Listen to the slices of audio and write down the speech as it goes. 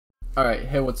Alright,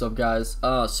 hey, what's up, guys?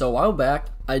 So a while back,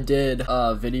 I did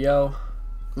a video.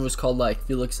 It was called like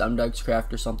Felix MDegs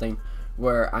Craft or something,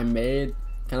 where I made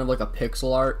kind of like a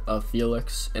pixel art of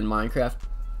Felix in Minecraft.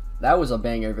 That was a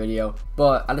banger video,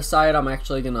 but I decided I'm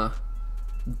actually gonna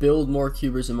build more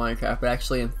cubers in Minecraft, but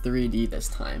actually in 3D this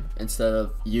time, instead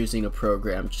of using a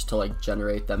program just to like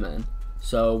generate them in.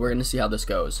 So we're gonna see how this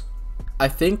goes. I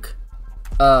think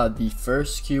the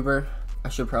first cuber I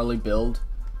should probably build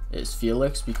is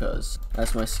Felix, because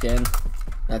that's my skin,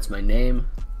 that's my name.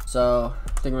 So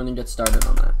I think we're gonna get started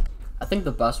on that. I think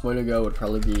the best way to go would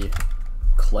probably be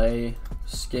clay,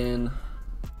 skin,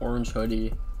 orange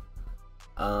hoodie,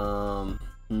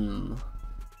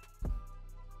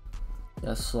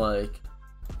 yes, like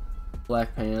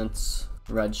black pants,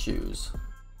 red shoes.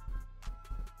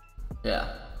 Yeah,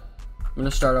 I'm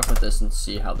gonna start off with this and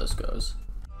see how this goes.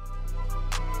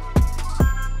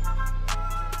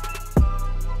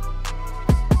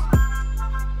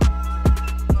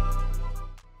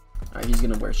 Alright, he's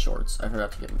gonna wear shorts. I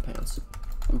forgot to give him pants.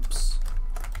 Oops.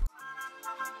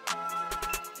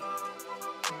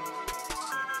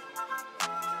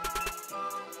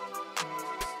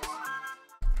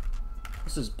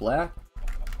 This is black?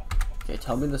 Okay,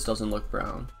 tell me this doesn't look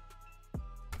brown.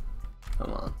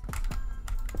 Come on.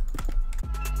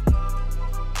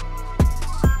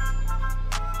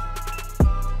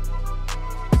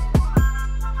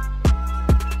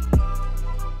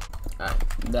 Alright,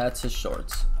 that's his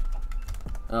shorts.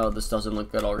 Oh, this doesn't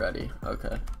look good already.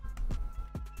 Okay.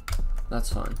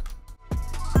 That's fine.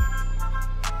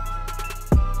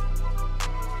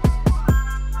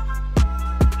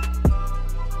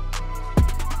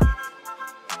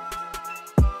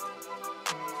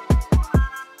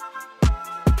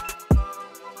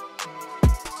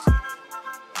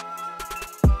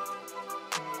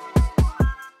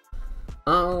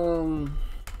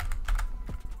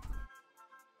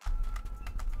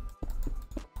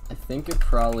 I think it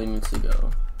probably needs to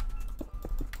go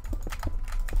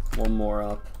one more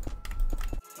up.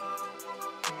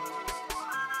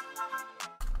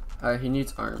 Alright, he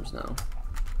needs arms now.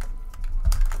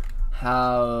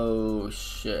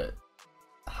 Shit.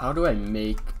 How do I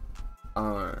make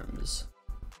arms?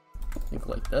 I think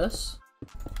like this.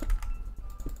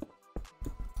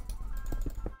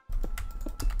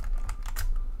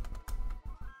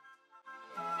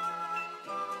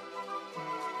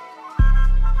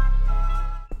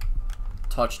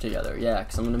 Touch together, yeah,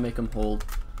 because I'm gonna make him hold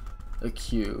a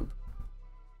cube.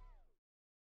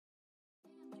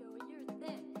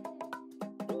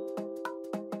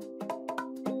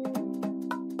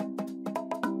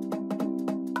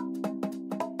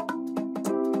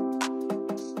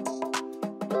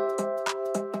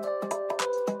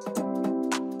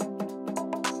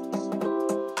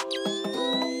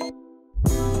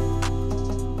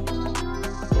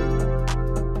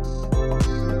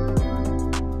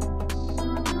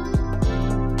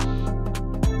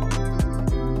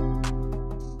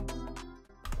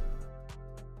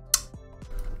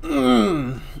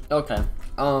 Okay,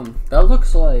 that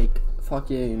looks like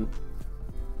fucking,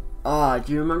 do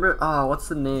you remember, what's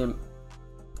the name?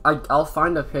 I'll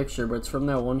find a picture, but it's from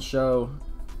that one show,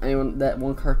 that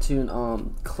one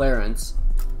cartoon, Clarence.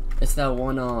 It's that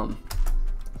one,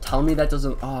 tell me that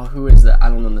doesn't, who is that? I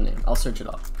don't know the name. I'll search it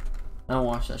up. I don't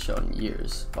watch that show in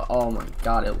years, but oh my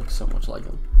god, it looks so much like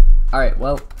him. Alright,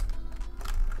 well,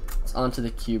 it's on to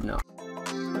the cube now.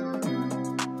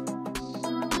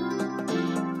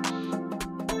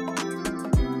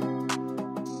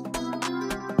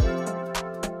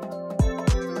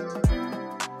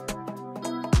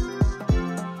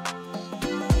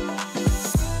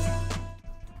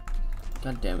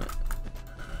 God damn it.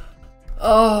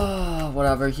 Oh,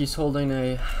 whatever. He's holding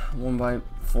a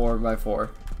 1x4x4.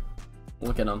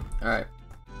 Look at him. Alright.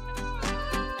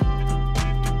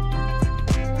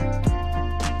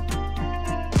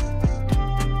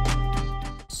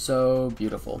 So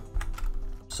beautiful.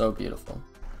 So beautiful.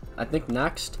 I think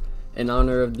next, in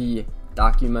honor of the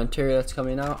documentary that's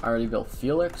coming out, I already built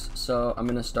Felix, so I'm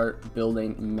gonna start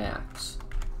building Max.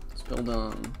 Let's build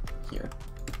here.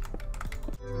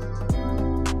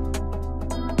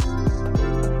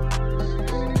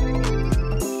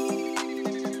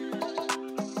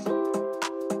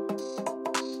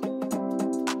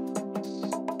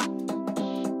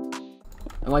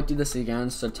 I might do this again,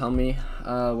 so tell me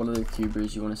what other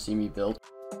cubers you want to see me build.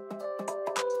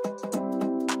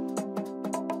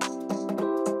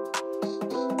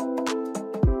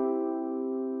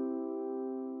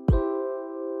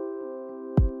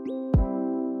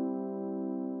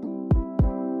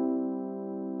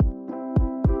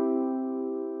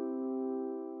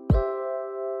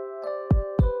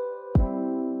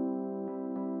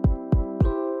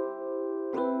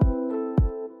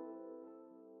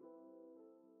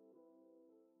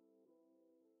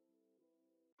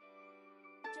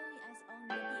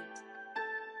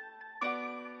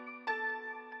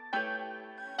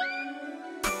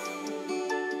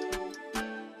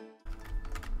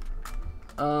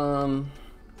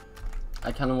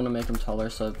 I kind of want to make them taller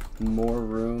so I have more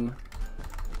room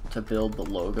to build the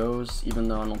logos, even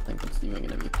though I don't think it's even going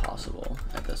to be possible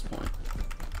at this point.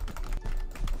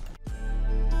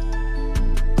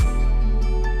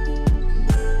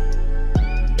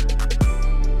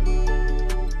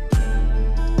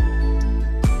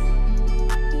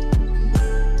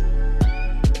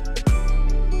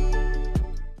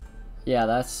 Yeah,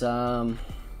 that's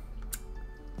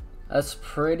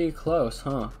pretty close,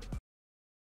 huh?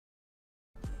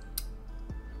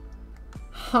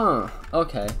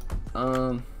 Okay.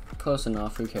 Close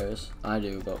enough, who cares? I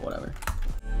do, but whatever.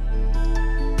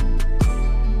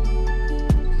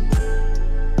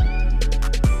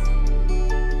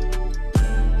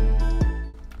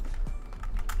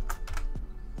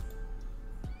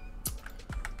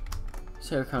 His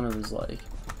hair kind of is like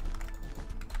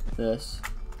this.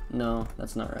 No,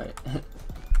 that's not right.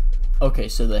 Okay,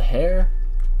 so the hair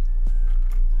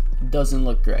doesn't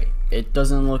look great. It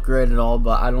doesn't look great at all,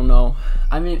 but I don't know.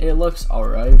 I mean, it looks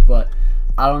alright, but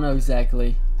I don't know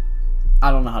exactly.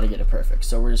 I don't know how to get it perfect.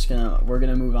 So we're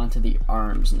gonna move on to the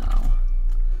arms now,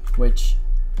 which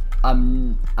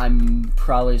I'm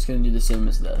probably just gonna do the same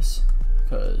as this,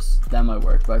 because that might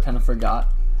work. But I kind of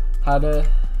forgot how to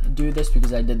do this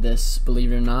because I did this,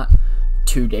 believe it or not,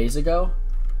 2 days ago,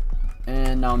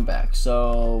 and now I'm back.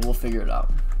 So we'll figure it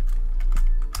out.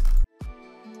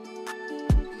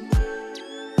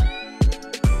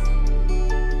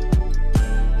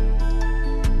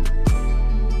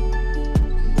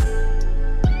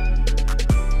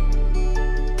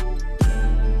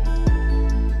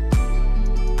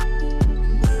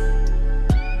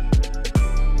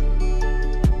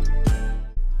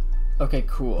 Okay,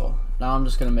 cool. Now I'm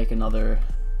just gonna make another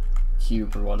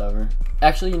cube or whatever.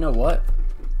 Actually, you know what?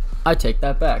 I take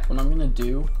that back. What I'm gonna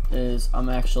do is I'm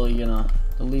actually gonna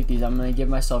delete these. I'm gonna give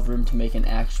myself room to make an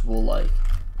actual, like,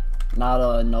 not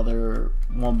another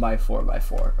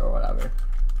 1x4x4 or whatever.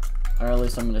 Or at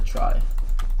least I'm gonna try.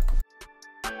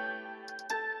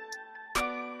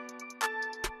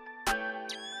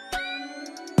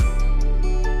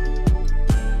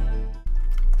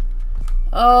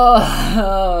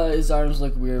 His arms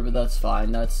look weird, but that's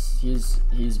fine.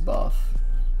 He's buff.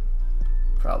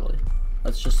 Probably.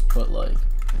 Let's just put like.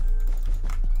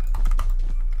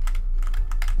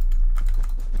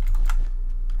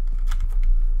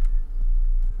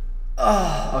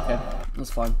 Okay,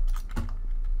 that's fine.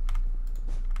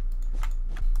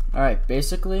 Alright,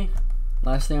 basically,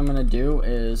 last thing I'm gonna do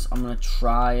is I'm gonna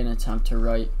try and attempt to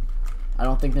write. I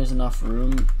don't think there's enough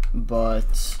room,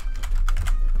 but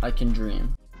I can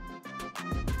dream.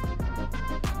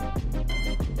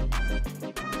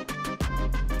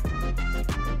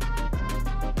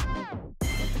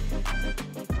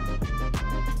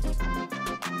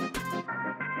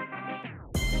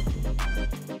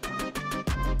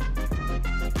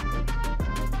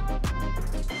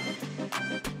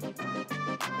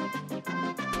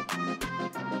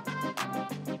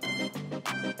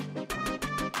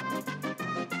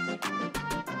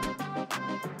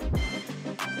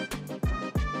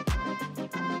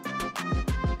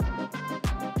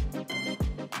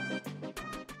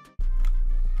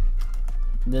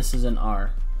 This is an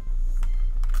R.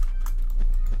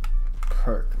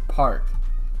 Park.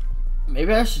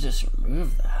 Maybe I should just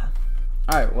remove that.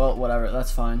 Alright, well, whatever.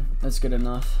 That's fine. That's good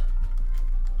enough.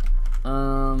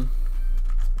 Yeah,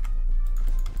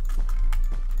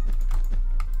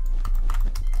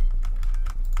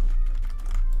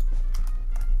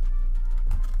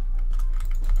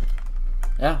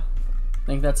 I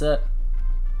think that's it.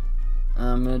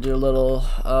 I'm gonna do a little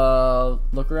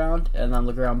look around, and then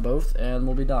look around both, and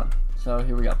we'll be done. So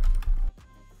here we go.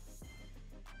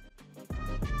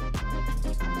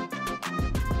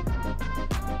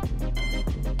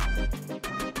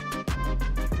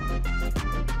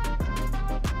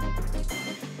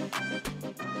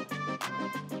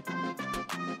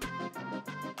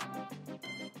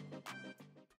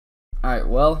 Alright,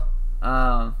 well,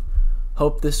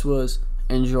 hope this was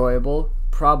enjoyable.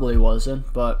 Probably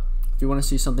wasn't, but if you want to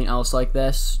see something else like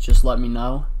this, just let me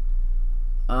know.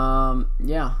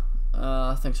 Yeah,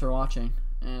 thanks for watching,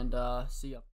 and see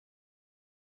ya.